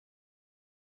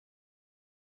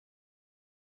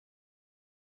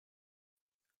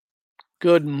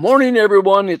Good morning,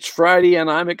 everyone. It's Friday, and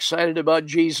I'm excited about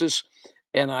Jesus,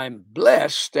 and I'm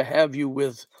blessed to have you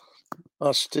with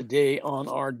us today on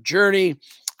our journey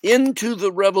into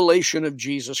the revelation of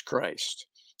Jesus Christ.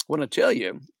 I want to tell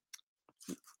you,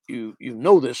 you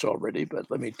know this already, but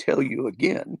let me tell you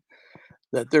again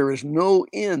that there is no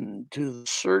end to the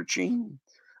searching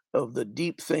of the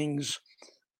deep things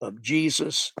of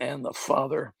Jesus and the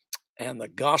Father and the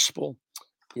gospel.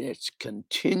 It's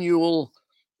continual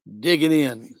digging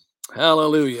in.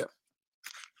 Hallelujah.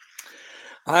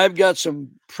 I've got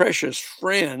some precious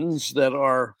friends that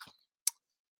are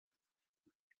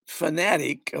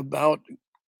fanatic about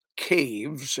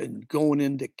caves and going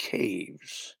into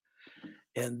caves,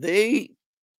 and they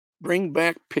bring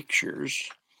back pictures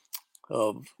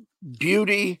of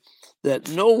beauty that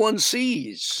no one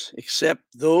sees except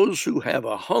those who have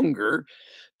a hunger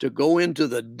to go into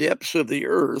the depths of the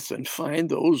earth and find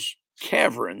those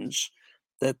caverns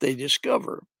that they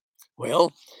discover.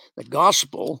 Well, the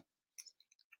gospel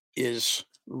is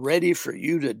ready for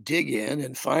you to dig in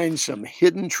and find some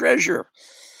hidden treasure,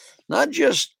 not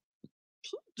just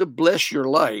to bless your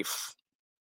life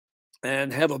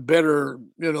and have a better,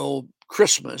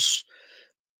 Christmas,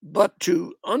 but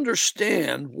to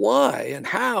understand why and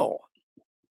how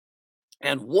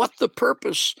and what the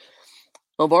purpose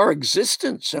of our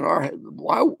existence and our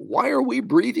why are we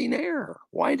breathing air?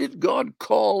 Why did God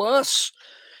call us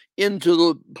into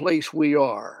the place we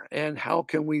are, and how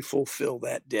can we fulfill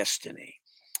that destiny?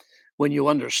 When you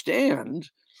understand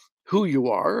who you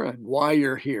are and why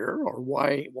you're here, or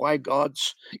why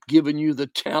God's given you the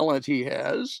talent he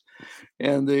has,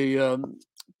 and the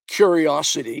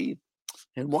curiosity,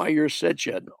 and why you're such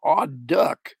an odd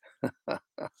duck.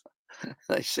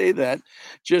 I say that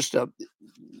just to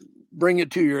bring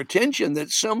it to your attention that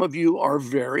some of you are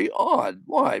very odd.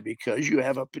 Why? Because you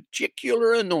have a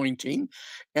particular anointing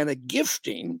and a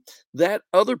gifting that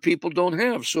other people don't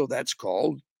have. So that's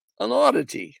called an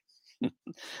oddity.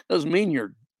 Doesn't mean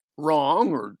you're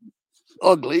wrong or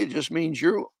ugly. It just means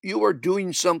you are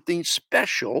doing something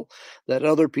special that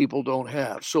other people don't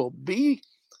have. So be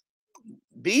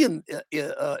enthused.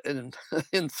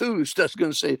 I was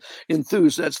going to say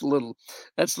enthused. That's a little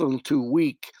too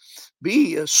weak.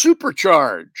 Be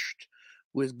supercharged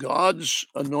with God's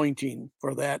anointing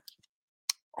for that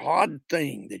odd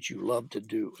thing that you love to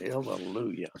do.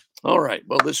 Hallelujah. All right.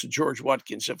 Well, this is George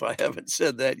Watkins, if I haven't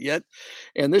said that yet.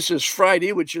 And this is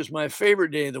Friday, which is my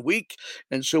favorite day of the week.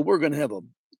 And so we're going to have a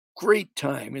great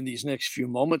time in these next few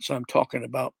moments. I'm talking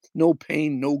about no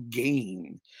pain, no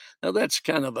gain. Now, that's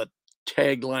kind of a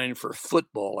tagline for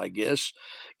football, I guess.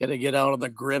 Got to get out on the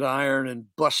gridiron and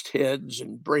bust heads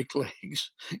and break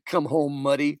legs, come home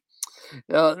muddy.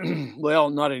 Uh, well,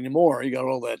 not anymore. You got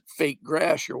all that fake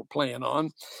grass you're playing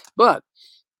on, but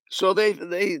so they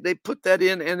put that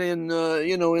in, and in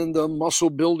the muscle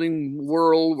building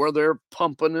world where they're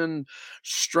pumping and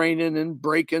straining and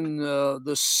breaking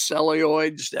the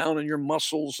celluloids down in your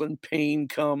muscles, and pain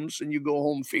comes, and you go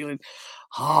home feeling,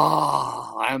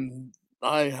 ah, I'm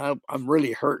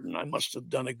really hurting. I must have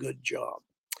done a good job.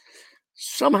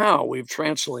 Somehow we've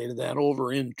translated that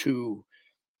over into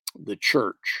the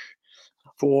church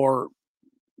for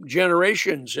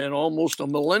generations and almost a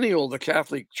millennial. The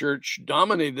Catholic Church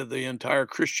dominated the entire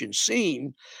Christian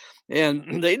scene,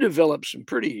 and they developed some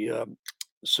pretty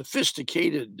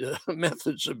sophisticated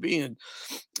methods of being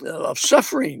of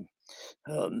suffering,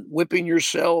 whipping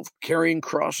yourself, carrying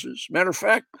crosses. Matter of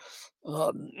fact,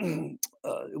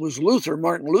 it was Luther.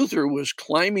 Martin Luther was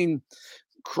crawling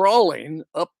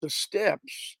up the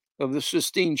steps of the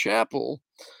Sistine Chapel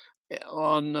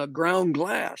on ground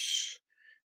glass.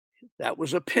 That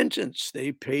was a penance.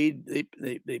 They paid,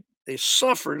 they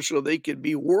suffered so they could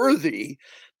be worthy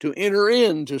to enter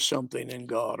into something in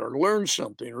God, or learn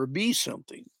something, or be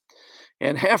something.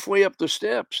 And halfway up the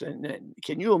steps, and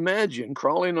can you imagine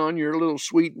crawling on your little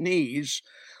sweet knees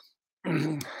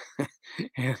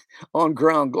on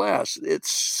ground glass?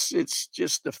 It's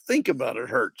just to think about it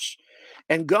hurts.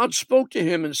 And God spoke to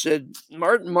him and said,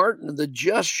 Martin, Martin, the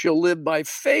just shall live by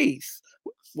faith.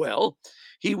 Well,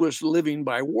 he was living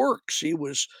by works. He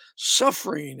was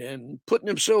suffering and putting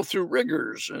himself through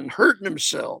rigors and hurting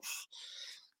himself.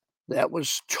 That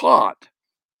was taught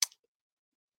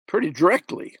pretty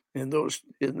directly in those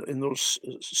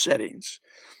settings.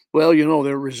 Well,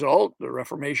 the result, the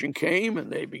Reformation came,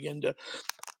 and they begin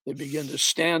to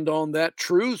stand on that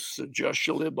truth. The just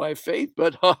shall live by faith.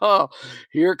 But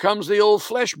here comes the old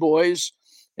flesh boys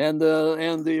and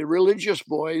the religious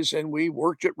boys, and we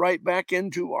worked it right back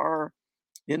into our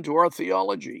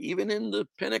theology, even in the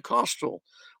Pentecostal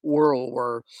world,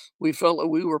 where we felt that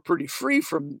we were pretty free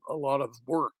from a lot of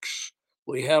works.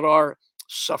 We had our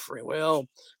suffering. Well,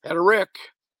 had a wreck.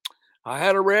 I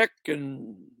had a wreck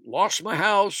and lost my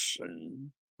house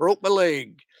and broke my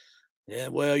leg. Yeah,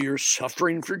 well, you're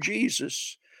suffering for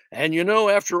Jesus. And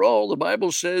after all, the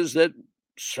Bible says that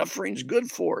suffering's good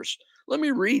for us. Let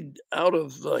me read out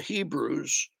of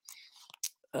Hebrews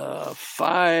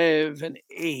 5 and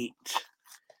 8.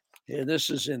 And this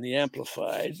is in the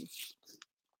Amplified.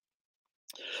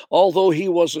 Although he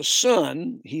was a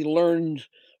son, he learned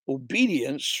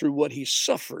obedience through what he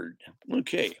suffered.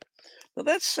 Okay. Now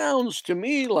that sounds to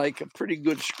me like a pretty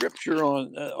good scripture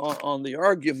on the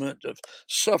argument of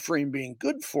suffering being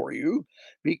good for you,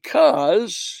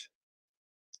 because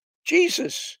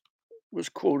Jesus was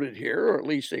quoted here, or at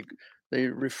least they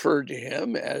referred to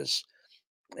him as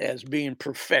being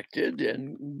perfected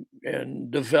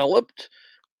and developed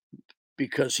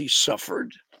because he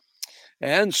suffered.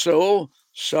 And so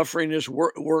suffering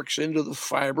works into the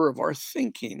fiber of our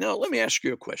thinking. Now, let me ask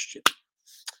you a question.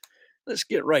 Let's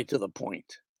get right to the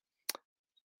point.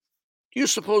 Do you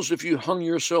suppose if you hung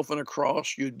yourself on a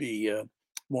cross, you'd be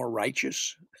more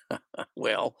righteous?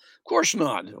 Well, of course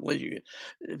not.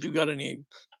 If you got any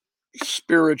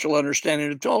spiritual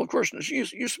understanding at all, of course not.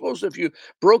 You suppose if you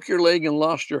broke your leg and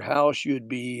lost your house, you'd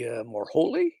be more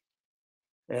holy,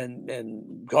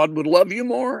 and God would love you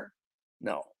more?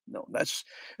 No, no, that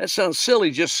sounds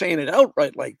silly just saying it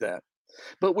outright like that.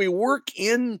 But we work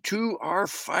into our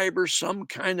fiber some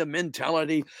kind of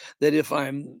mentality that if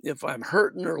I'm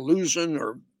hurting or losing,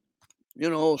 or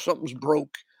something's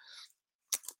broke,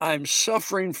 I'm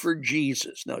suffering for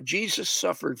Jesus. Now, Jesus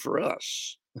suffered for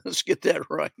us. Let's get that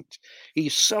right. He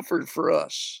suffered for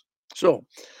us. So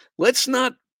let's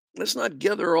not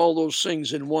gather all those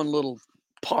things in one little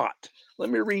pot. Let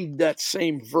me read that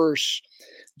same verse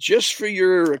just for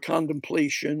your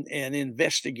contemplation and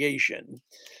investigation,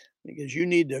 because you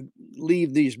need to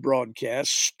leave these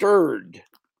broadcasts stirred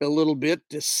a little bit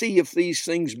to see if these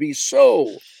things be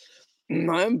so.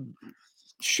 I'm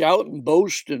shout and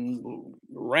boast and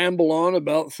ramble on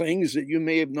about things that you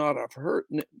may have not have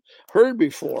heard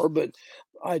before, but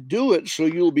I do it so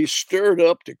you'll be stirred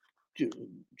up to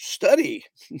study.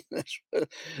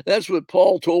 That's what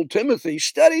Paul told Timothy.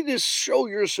 Study to show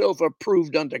yourself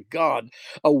approved unto God,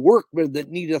 a workman that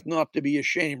needeth not to be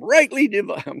ashamed.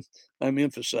 I'm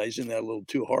emphasizing that a little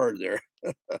too hard there.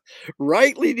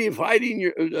 Rightly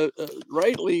dividing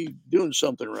rightly doing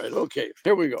something right. Okay,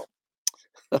 here we go.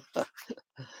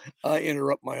 I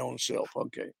interrupt my own self.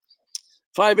 Okay.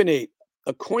 5 and 8.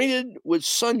 Acquainted with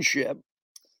sonship,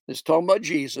 it's talking about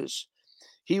Jesus.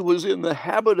 He was in the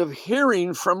habit of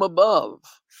hearing from above.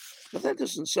 Now, that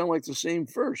doesn't sound like the same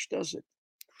verse, does it?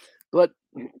 But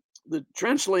the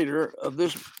translator of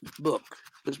this book,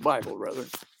 this Bible, rather,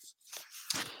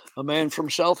 a man from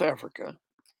South Africa,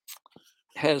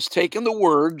 has taken the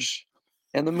words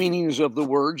and the meanings of the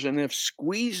words and have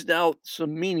squeezed out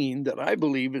some meaning that I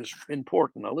believe is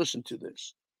important. Now, listen to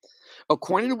this.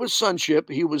 Acquainted with sonship,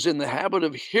 he was in the habit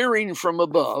of hearing from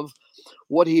above.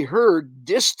 What he heard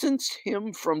distanced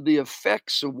him from the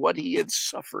effects of what he had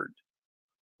suffered.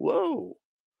 Whoa,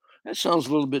 that sounds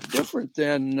a little bit different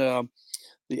than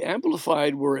the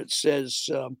Amplified, where it says,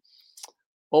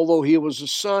 although he was a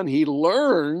son, he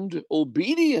learned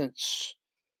obedience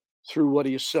through what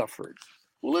he suffered.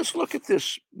 Well, let's look at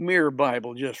this Mirror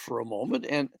Bible just for a moment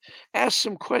and ask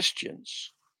some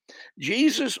questions.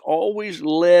 Jesus always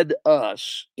led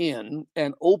us in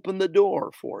and opened the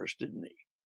door for us, didn't he?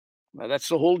 Now that's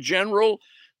the whole general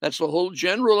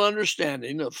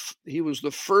understanding of he was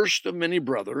the first of many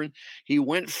brethren. He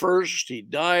went first, he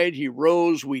died, he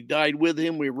rose, we died with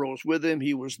him, we rose with him.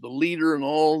 He was the leader in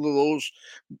all of those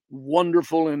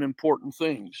wonderful and important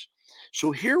things.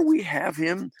 So here we have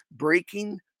him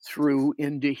breaking through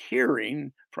into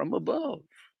hearing from above.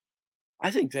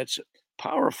 I think that's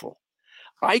powerful.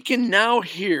 I can now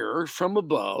hear from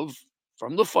above,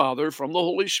 from the Father, from the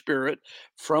Holy Spirit,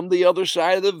 from the other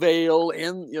side of the veil,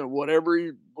 and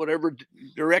whatever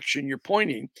direction you're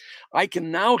pointing. I can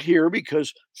now hear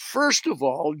because, first of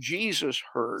all, Jesus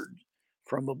heard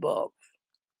from above,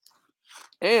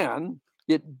 and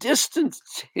it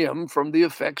distanced him from the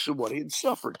effects of what he had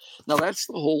suffered. Now, that's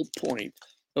the whole point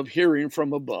of hearing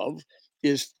from above,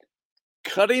 is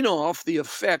cutting off the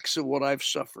effects of what I've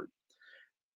suffered.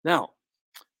 Now,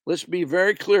 let's be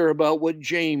very clear about what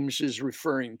James is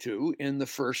referring to in the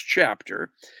first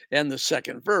chapter and the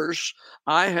second verse.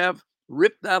 I have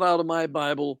ripped that out of my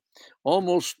Bible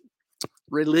almost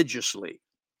religiously,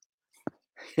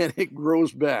 and it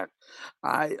grows back.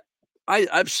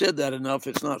 I've said that enough.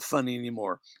 It's not funny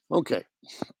anymore. Okay,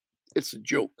 it's a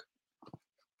joke.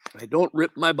 I don't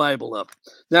rip my Bible up.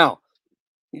 Now,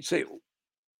 you say,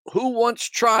 Who wants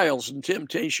trials and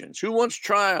temptations? Who wants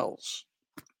trials?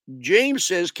 James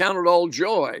says, count it all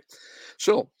joy.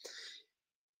 So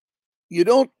you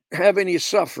don't have any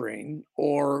suffering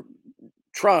or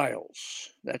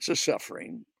trials. That's a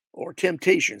suffering. Or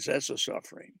temptations. That's a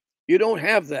suffering. You don't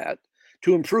have that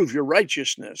to improve your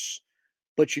righteousness,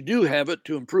 but you do have it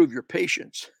to improve your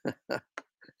patience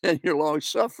and your long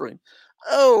suffering.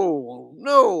 Oh,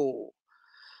 no.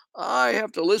 I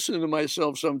have to listen to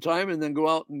myself sometime and then go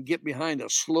out and get behind a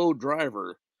slow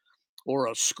driver or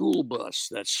a school bus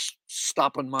that's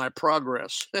stopping my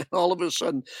progress. And all of a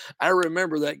sudden, I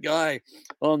remember that guy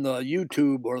on the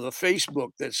YouTube or the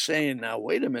Facebook that's saying, "Now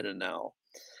wait a minute now,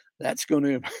 that's going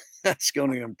to that's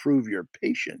going to improve your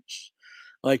patience."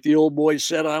 Like the old boy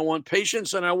said, "I want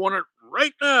patience and I want it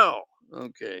right now."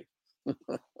 Okay.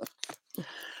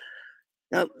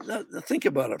 Now think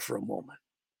about it for a moment.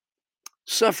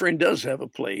 Suffering does have a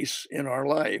place in our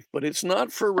life, but it's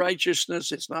not for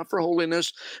righteousness. It's not for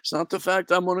holiness. It's not the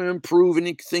fact I'm going to improve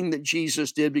anything that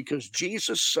Jesus did, because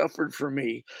Jesus suffered for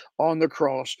me on the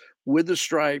cross with the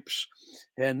stripes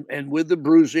and with the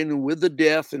bruising and with the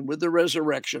death and with the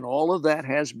resurrection. All of that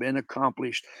has been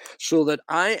accomplished so that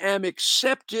I am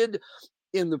accepted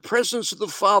in the presence of the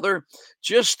Father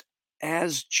just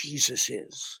as Jesus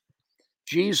is.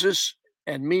 Jesus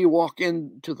and me walk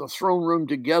into the throne room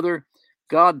together.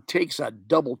 God takes a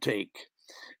double take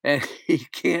and he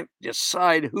can't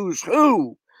decide who's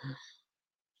who.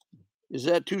 Is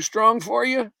that too strong for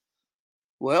you?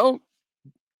 Well,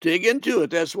 dig into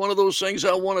it. That's one of those things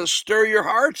I want to stir your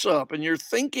hearts up and your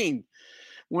thinking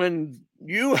when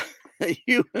you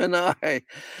you and I,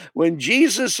 when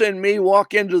Jesus and me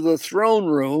walk into the throne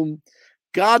room,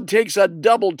 God takes a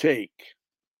double take.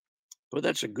 Well,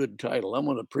 that's a good title. I'm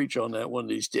going to preach on that one of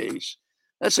these days.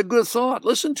 That's a good thought.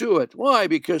 Listen to it. Why?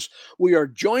 Because we are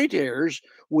joint heirs.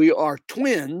 We are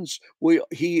twins.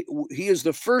 He is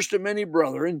the first of many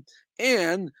brethren,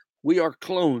 and we are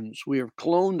clones. We are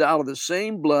cloned out of the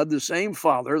same blood, the same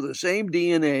father, the same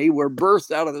DNA. We're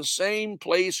birthed out of the same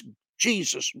place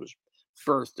Jesus was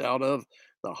birthed out of,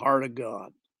 the heart of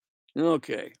God.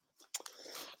 Okay.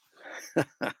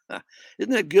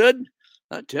 Isn't that good?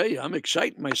 I tell you, I'm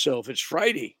exciting myself. It's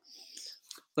Friday.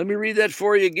 Let me read that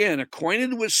for you again.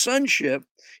 Acquainted with sonship,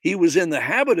 he was in the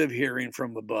habit of hearing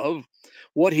from above.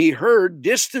 What he heard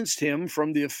distanced him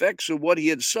from the effects of what he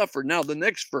had suffered. Now, the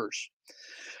next verse.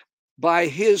 By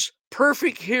his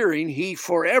perfect hearing, he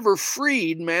forever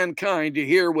freed mankind to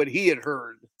hear what he had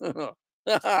heard.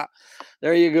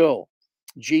 There you go.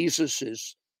 Jesus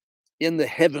is in the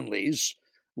heavenlies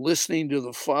listening to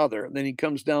the Father. And then he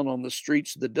comes down on the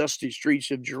streets, the dusty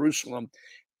streets of Jerusalem,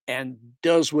 and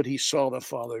does what he saw the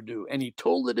Father do. And he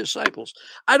told the disciples,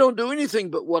 I don't do anything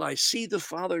but what I see the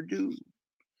Father do.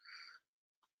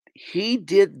 He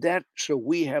did that so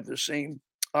we have the same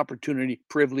opportunity,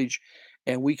 privilege,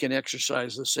 and we can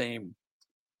exercise the same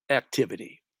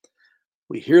activity.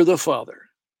 We hear the Father.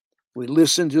 We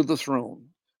listen to the throne.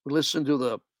 We listen to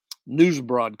the news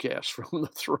broadcast from the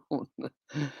throne.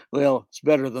 Well, it's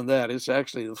better than that. It's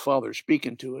actually the Father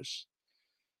speaking to us.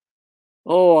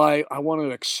 Oh, I want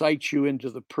to excite you into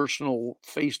the personal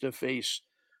face-to-face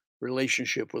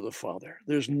relationship with the Father.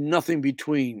 There's nothing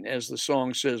between, as the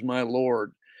song says, my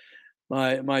Lord,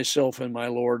 myself and my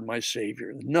Lord, my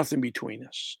Savior. Nothing between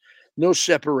us. No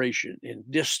separation in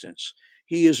distance.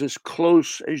 He is as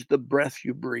close as the breath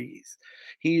you breathe.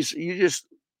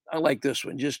 I like this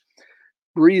one. Just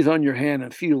breathe on your hand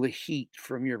and feel the heat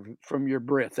from your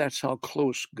breath. That's how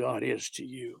close God is to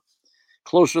you.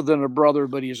 Closer than a brother,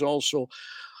 but he's also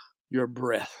your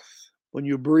breath. When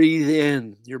you breathe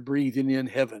in, you're breathing in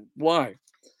heaven. Why?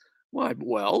 Why?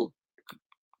 Well,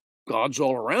 God's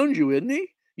all around you, isn't he?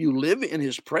 You live in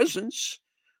his presence.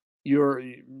 You're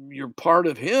part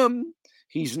of him.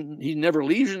 He never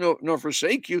leaves you nor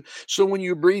forsake you. So when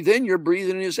you breathe in, you're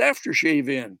breathing his aftershave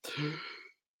in.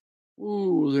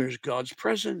 Ooh, there's God's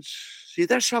presence. See,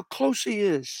 that's how close he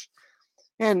is.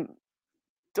 And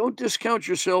don't discount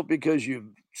yourself because you've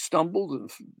stumbled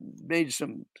and made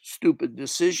some stupid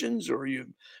decisions or you've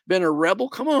been a rebel.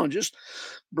 Come on, just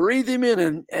breathe him in.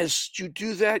 And as you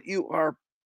do that, you are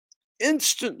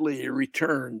instantly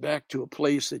returned back to a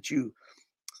place that you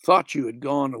thought you had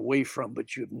gone away from,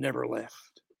 but you've never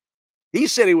left. He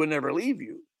said he would never leave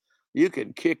you. You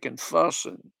can kick and fuss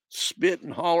and spit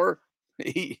and holler.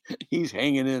 He's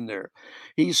hanging in there.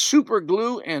 He's super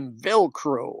glue and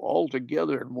Velcro all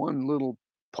together in one little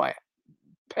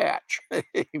patch.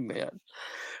 Amen.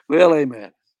 Well,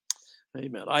 amen.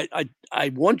 Amen. I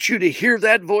want you to hear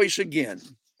that voice again.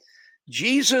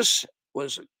 Jesus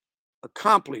was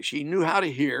accomplished. He knew how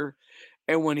to hear.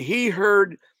 And when he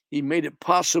heard He made it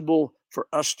possible for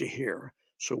us to hear,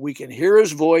 so we can hear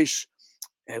his voice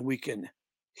and we can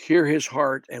hear his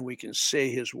heart and we can say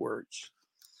his words.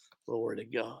 Glory to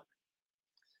God.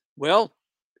 Well,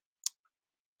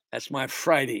 that's my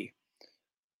Friday.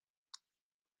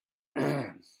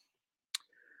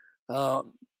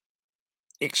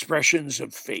 Expressions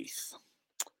of faith.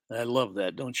 I love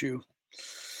that, don't you?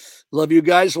 Love you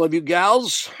guys, love you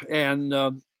gals, and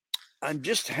I'm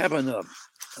just having a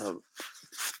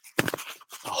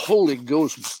Holy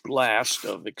Ghost blast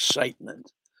of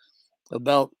excitement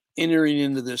about entering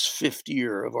into this fifth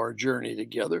year of our journey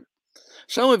together.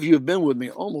 Some of you have been with me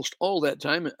almost all that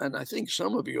time, and I think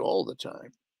some of you all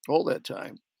that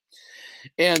time.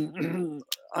 And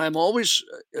I'm always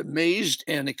amazed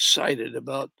and excited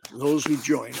about those who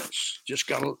join us. Just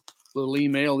got a little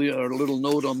email or a little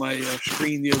note on my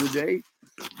screen the other day.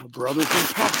 A brother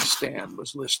from Pakistan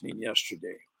was listening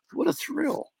yesterday. What a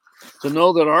thrill to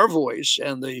know that our voice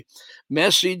and the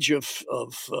message of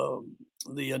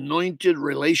the anointed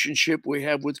relationship we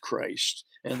have with Christ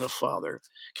and the Father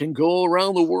can go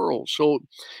around the world. So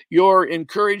your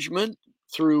encouragement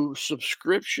through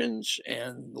subscriptions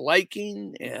and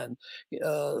liking and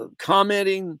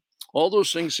commenting, all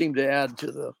those things seem to add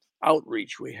to the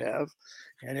outreach we have.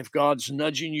 And if God's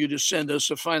nudging you to send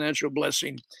us a financial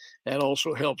blessing, that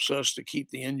also helps us to keep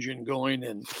the engine going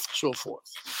and so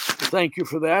forth. So thank you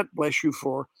for that. Bless you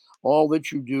for all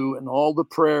that you do and all the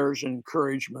prayers and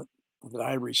encouragement that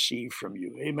I receive from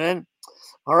you. Amen.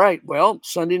 All right. Well,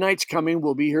 Sunday night's coming.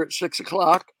 We'll be here at 6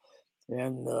 o'clock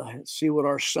and see what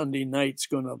our Sunday night's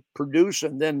going to produce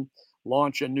and then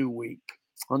launch a new week.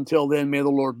 Until then, may the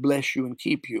Lord bless you and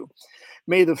keep you.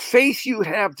 May the faith you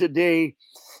have today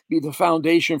be the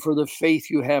foundation for the faith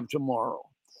you have tomorrow.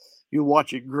 You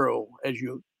watch it grow as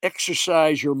you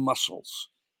exercise your muscles.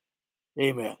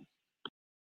 Amen.